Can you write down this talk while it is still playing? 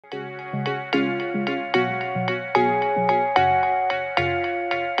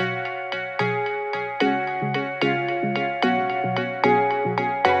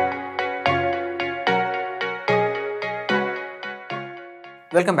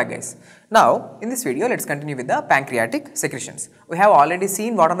Welcome back guys. Now in this video let's continue with the pancreatic secretions. We have already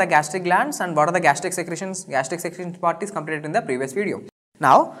seen what are the gastric glands and what are the gastric secretions. Gastric secretions part is completed in the previous video.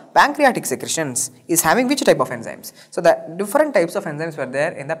 Now pancreatic secretions is having which type of enzymes? So the different types of enzymes were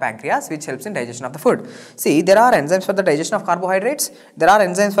there in the pancreas which helps in digestion of the food. See, there are enzymes for the digestion of carbohydrates, there are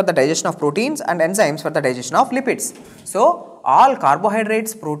enzymes for the digestion of proteins and enzymes for the digestion of lipids. So all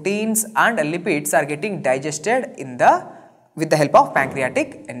carbohydrates, proteins and lipids are getting digested with the help of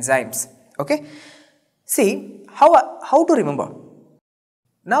pancreatic enzymes. Okay. See how to remember.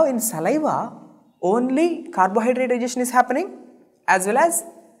 Now in saliva only carbohydrate digestion is happening as well as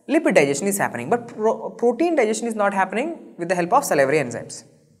lipid digestion is happening, but protein digestion is not happening with the help of salivary enzymes.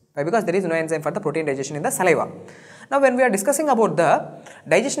 Why? Because there is no enzyme for the protein digestion in the saliva. Now when we are discussing about the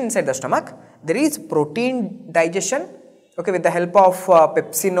digestion inside the stomach, there is protein digestion, okay, with the help of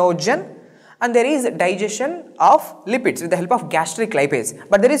pepsinogen, and there is digestion of lipids with the help of gastric lipase,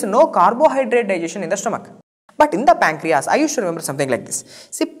 but there is no carbohydrate digestion in the stomach. But in the pancreas, I used to remember something like this.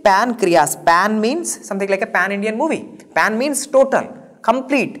 See, pancreas, pan means something like a pan-Indian movie. Pan means total,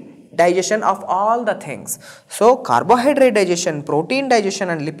 complete digestion of all the things. So carbohydrate digestion, protein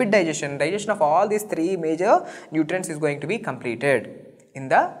digestion and lipid digestion, digestion of all these three major nutrients is going to be completed in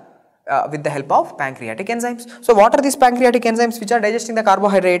the with the help of pancreatic enzymes. So what are these pancreatic enzymes which are digesting the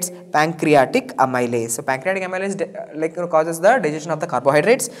carbohydrates? Pancreatic amylase. So pancreatic amylase causes the digestion of the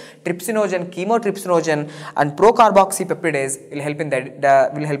carbohydrates. Trypsinogen, chymotrypsinogen and procarboxypeptidase will help in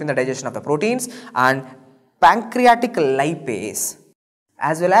the digestion of the proteins, and pancreatic lipase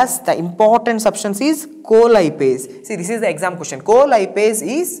as well as the important substance is colipase. See, this is the exam question. Colipase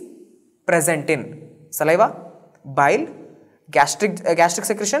is present in saliva, bile, gastric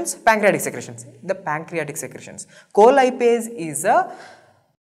secretions, pancreatic secretions. The pancreatic secretions. Colipase is a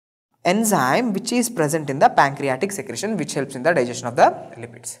enzyme which is present in the pancreatic secretion which helps in the digestion of the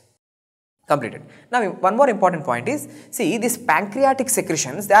lipids. Completed. Now one more important point is, see, these pancreatic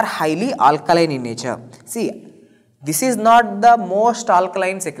secretions, they are highly alkaline in nature. See, this is not the most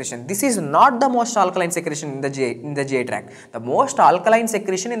alkaline secretion. This is not the most alkaline secretion in the GI tract. The most alkaline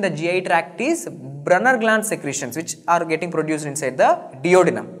secretion in the GI tract is Brunner gland secretions which are getting produced inside the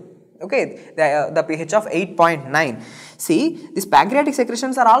duodenum. Okay, the pH of 8.9. See, these pancreatic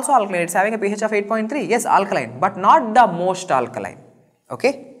secretions are also alkaline. It's having a pH of 8.3. Yes, alkaline, but not the most alkaline.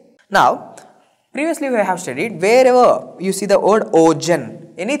 Okay. Now, previously we have studied wherever you see the word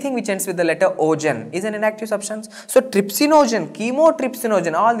ogen, anything which ends with the letter ogen is an inactive substance. So trypsinogen,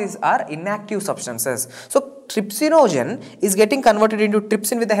 chymotrypsinogen, all these are inactive substances. So trypsinogen is getting converted into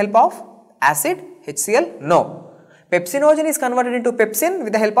trypsin with the help of acid, HCl? No. Pepsinogen is converted into pepsin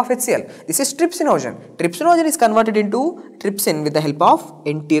with the help of HCl. This is trypsinogen. Trypsinogen is converted into trypsin with the help of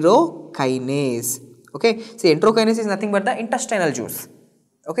enterokinase. Okay. See, enterokinase is nothing but the intestinal juice.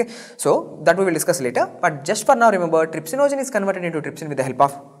 Okay, so that we will discuss later, but just for now remember, trypsinogen is converted into trypsin with the help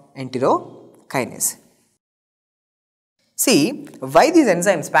of enterokinase. See, why these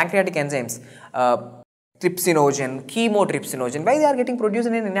enzymes, pancreatic enzymes, trypsinogen, chymotrypsinogen, why they are getting produced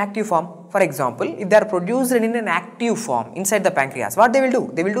in an inactive form? For example, if they are produced in an active form inside the pancreas, what they will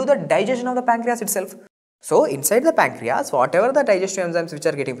do? They will do the digestion of the pancreas itself. So inside the pancreas, whatever the digestive enzymes which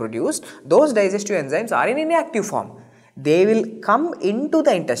are getting produced, those digestive enzymes are in inactive form. They will come into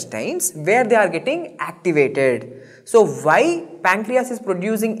the intestines where they are getting activated. So why pancreas is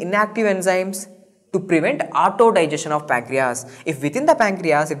producing inactive enzymes? To prevent auto-digestion of pancreas. If within the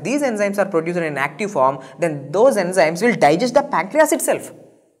pancreas, if these enzymes are produced in an active form, then those enzymes will digest the pancreas itself.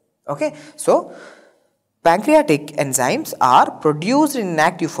 Okay. So pancreatic enzymes are produced in an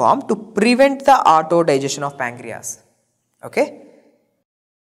active form to prevent the auto-digestion of pancreas. Okay.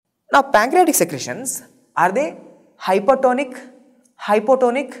 Now pancreatic secretions, are they hypertonic,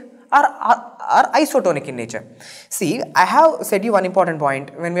 hypotonic or isotonic in nature? See, I have said you one important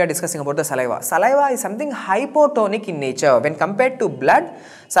point when we are discussing about the saliva. Saliva is something hypotonic in nature. When compared to blood,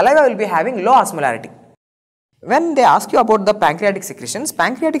 saliva will be having low osmolarity. When they ask you about the pancreatic secretions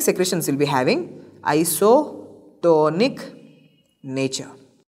will be having isotonic nature.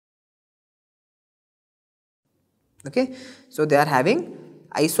 Okay, so they are having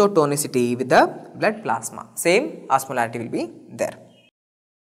isotonicity with the blood plasma. Same osmolarity will be there.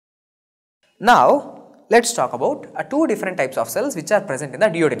 Now, let's talk about two different types of cells which are present in the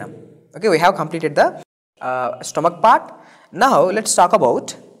duodenum. Okay, we have completed the stomach part. Now, let's talk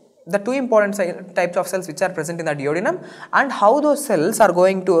about the two important types of cells which are present in the duodenum and how those cells are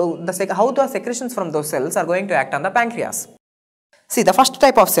going to, how the secretions from those cells are going to act on the pancreas. See, the first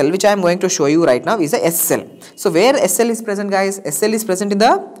type of cell which I am going to show you right now is a S cell. So where S cell is present, guys? S cell is present in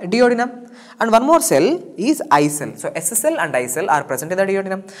the duodenum. And one more cell is I cell. So S cell and I cell are present in the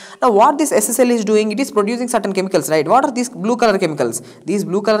duodenum. Now what this S cell is doing, it is producing certain chemicals, right? What are these blue color chemicals? These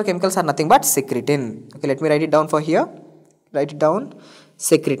blue color chemicals are nothing but secretin. Okay, let me write it down for here. Write it down,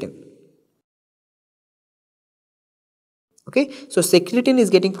 secretin. Okay, so secretin is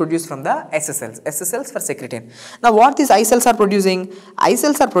getting produced from the S cells for secretin. Now what these I cells are producing? I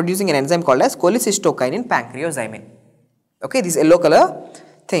cells are producing an enzyme called as cholecystokinin pancreozymin. Okay, these yellow color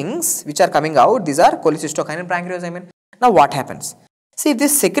things which are coming out, these are cholecystokinin pancreozymin. Now what happens? See, if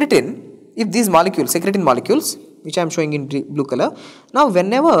this secretin, if these molecules, secretin molecules, which I am showing in blue color, now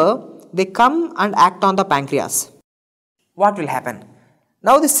whenever they come and act on the pancreas, what will happen?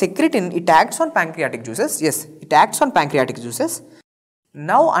 Now the secretin, it acts on pancreatic juices. Yes, it acts on pancreatic juices.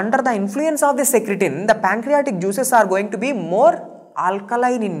 Now under the influence of the secretin, the pancreatic juices are going to be more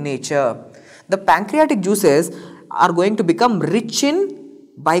alkaline in nature. The pancreatic juices are going to become rich in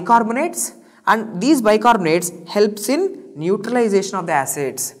bicarbonates, and these bicarbonates helps in neutralization of the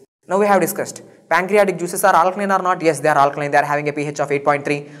acids. Now we have discussed pancreatic juices are alkaline or not? Yes, they are alkaline. They are having a pH of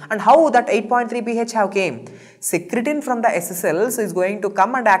 8.3. And how that 8.3 pH have came? Secretin from the S cells is going to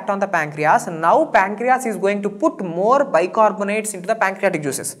come and act on the pancreas. And now pancreas is going to put more bicarbonates into the pancreatic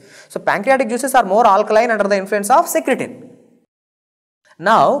juices. So pancreatic juices are more alkaline under the influence of secretin.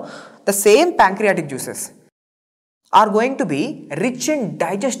 Now the same pancreatic juices are going to be rich in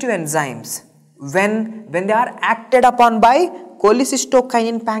digestive enzymes when they are acted upon by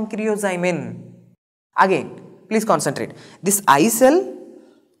cholecystokinin pancreozymin. Again, please concentrate. This I cell,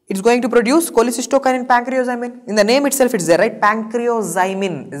 it's going to produce cholecystokinin pancreozymin. In the name itself, it's there, right?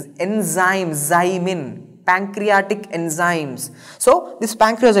 Pancreozymin is enzyme, zymin, pancreatic enzymes. So this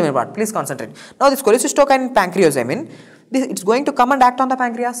pancreozymin part, please concentrate. Now this cholecystokinin pancreozymin, it's going to come and act on the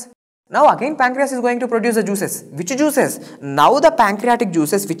pancreas. Now again pancreas is going to produce the juices. Which juices? Now the pancreatic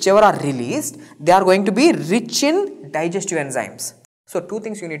juices whichever are released, they are going to be rich in digestive enzymes. So two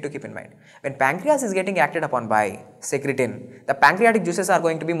things you need to keep in mind. When pancreas is getting acted upon by secretin, the pancreatic juices are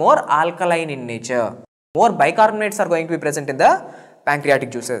going to be more alkaline in nature. More bicarbonates are going to be present in the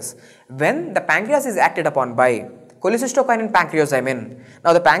pancreatic juices. When the pancreas is acted upon by cholecystokinin pancreozymin,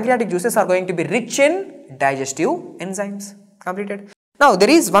 now the pancreatic juices are going to be rich in digestive enzymes. Completed. Now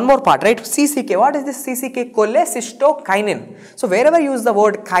there is one more part, right? CCK. What is this CCK? Cholecystokinin. So wherever you use the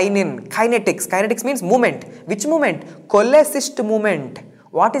word kinin, kinetics. Kinetics means movement. Which movement? Cholecyst movement.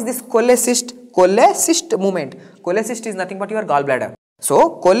 What is this cholecyst? Cholecyst movement. Cholecyst is nothing but your gallbladder.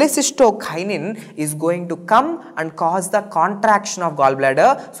 So cholecystokinin is going to come and cause the contraction of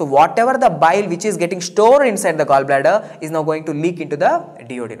gallbladder. So whatever the bile which is getting stored inside the gallbladder is now going to leak into the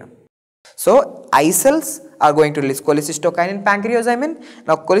duodenum. So I cells are going to release cholecystokinin pancreozymin.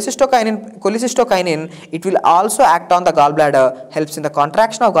 Now cholecystokinin, it will also act on the gallbladder, helps in the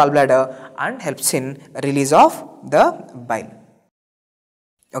contraction of gallbladder and helps in release of the bile.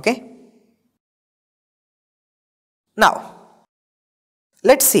 Okay. Now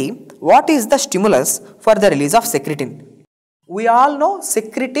let's see what is the stimulus for the release of secretin. We all know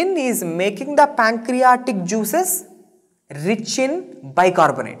secretin is making the pancreatic juices rich in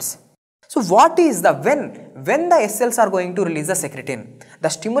bicarbonates. So what is the when the S cells are going to release the secretin? The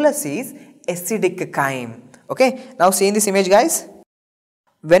stimulus is acidic chyme. Okay, now see in this image, guys.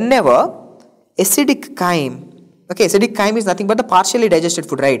 Whenever acidic chyme, okay, acidic chyme is nothing but the partially digested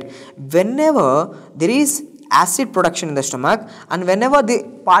food, right? Whenever there is acid production in the stomach and whenever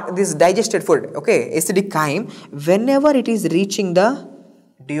this digested food, okay, acidic chyme, whenever it is reaching the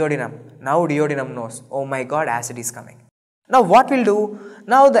duodenum, now duodenum knows, oh my god, acid is coming. Now what will do?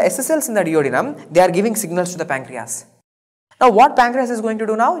 Now the S cells in the duodenum, they are giving signals to the pancreas. Now what pancreas is going to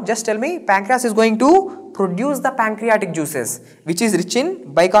do now? Just tell me. Pancreas is going to produce the pancreatic juices which is rich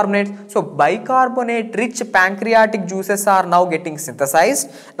in bicarbonate. So bicarbonate rich pancreatic juices are now getting synthesized.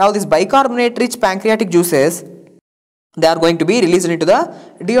 Now this bicarbonate rich pancreatic juices, they are going to be released into the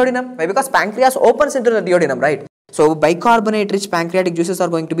duodenum. Why? Because pancreas opens into the duodenum, right? So bicarbonate rich pancreatic juices are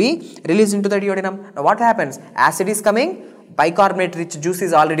going to be released into the duodenum. Now what happens? Acid is coming, bicarbonate rich juice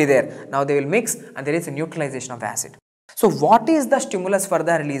is already there. Now they will mix and there is a neutralization of the acid. So what is the stimulus for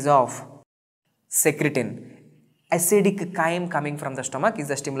the release of secretin? Acidic chyme coming from the stomach is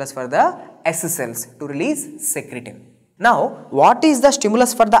the stimulus for the S cells to release secretin. Now what is the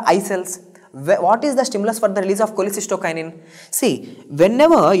stimulus for the I cells? What is the stimulus for the release of cholecystokinin? See,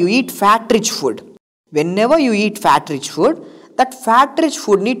 whenever you eat fat rich food, that fat rich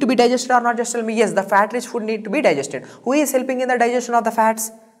food need to be digested or not? Just tell me. Yes, the fat rich food need to be digested. Who is helping in the digestion of the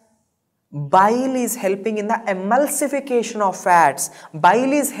fats? Bile is helping in the emulsification of fats.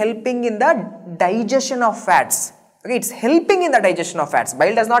 Bile is helping in the digestion of fats. Okay, it's helping in the digestion of fats.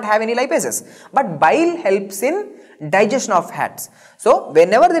 Bile does not have any lipases, but bile helps in digestion of fats. So,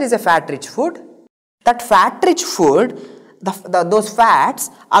 whenever there is a fat-rich food, that fat-rich food, those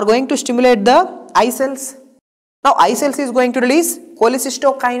fats are going to stimulate the eye cells. Now, eye cells is going to release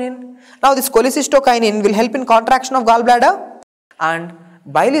cholecystokinin. Now, this cholecystokinin will help in contraction of gallbladder, and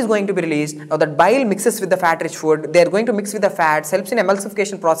bile is going to be released. Now, that bile mixes with the fat-rich food. They are going to mix with the fats, helps in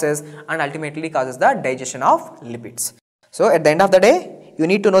emulsification process, and ultimately causes the digestion of lipids. So, at the end of the day, you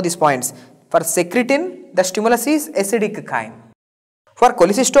need to know these points. For secretin, the stimulus is acidic chyme. For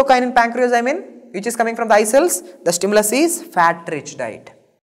cholecystokinin pancreas, which is coming from the eye cells, the stimulus is fat-rich diet.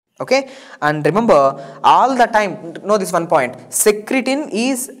 Okay, and remember all the time, know this one point, secretin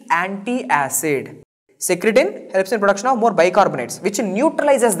is anti-acid. Secretin helps in production of more bicarbonates, which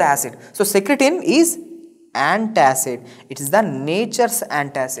neutralizes the acid. So, secretin is antacid. It is the nature's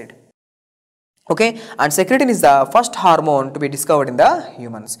antacid. Okay, and secretin is the first hormone to be discovered in the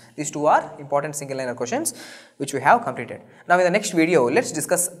humans. These two are important single liner questions which we have completed. Now, in the next video, let's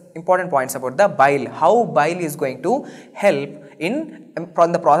discuss important points about the bile, how bile is going to help in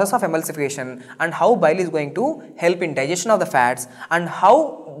the process of emulsification, and how bile is going to help in digestion of the fats, and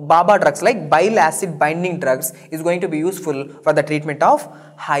how BABA drugs like bile acid binding drugs is going to be useful for the treatment of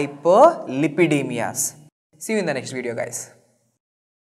hyperlipidemias. See you in the next video, guys.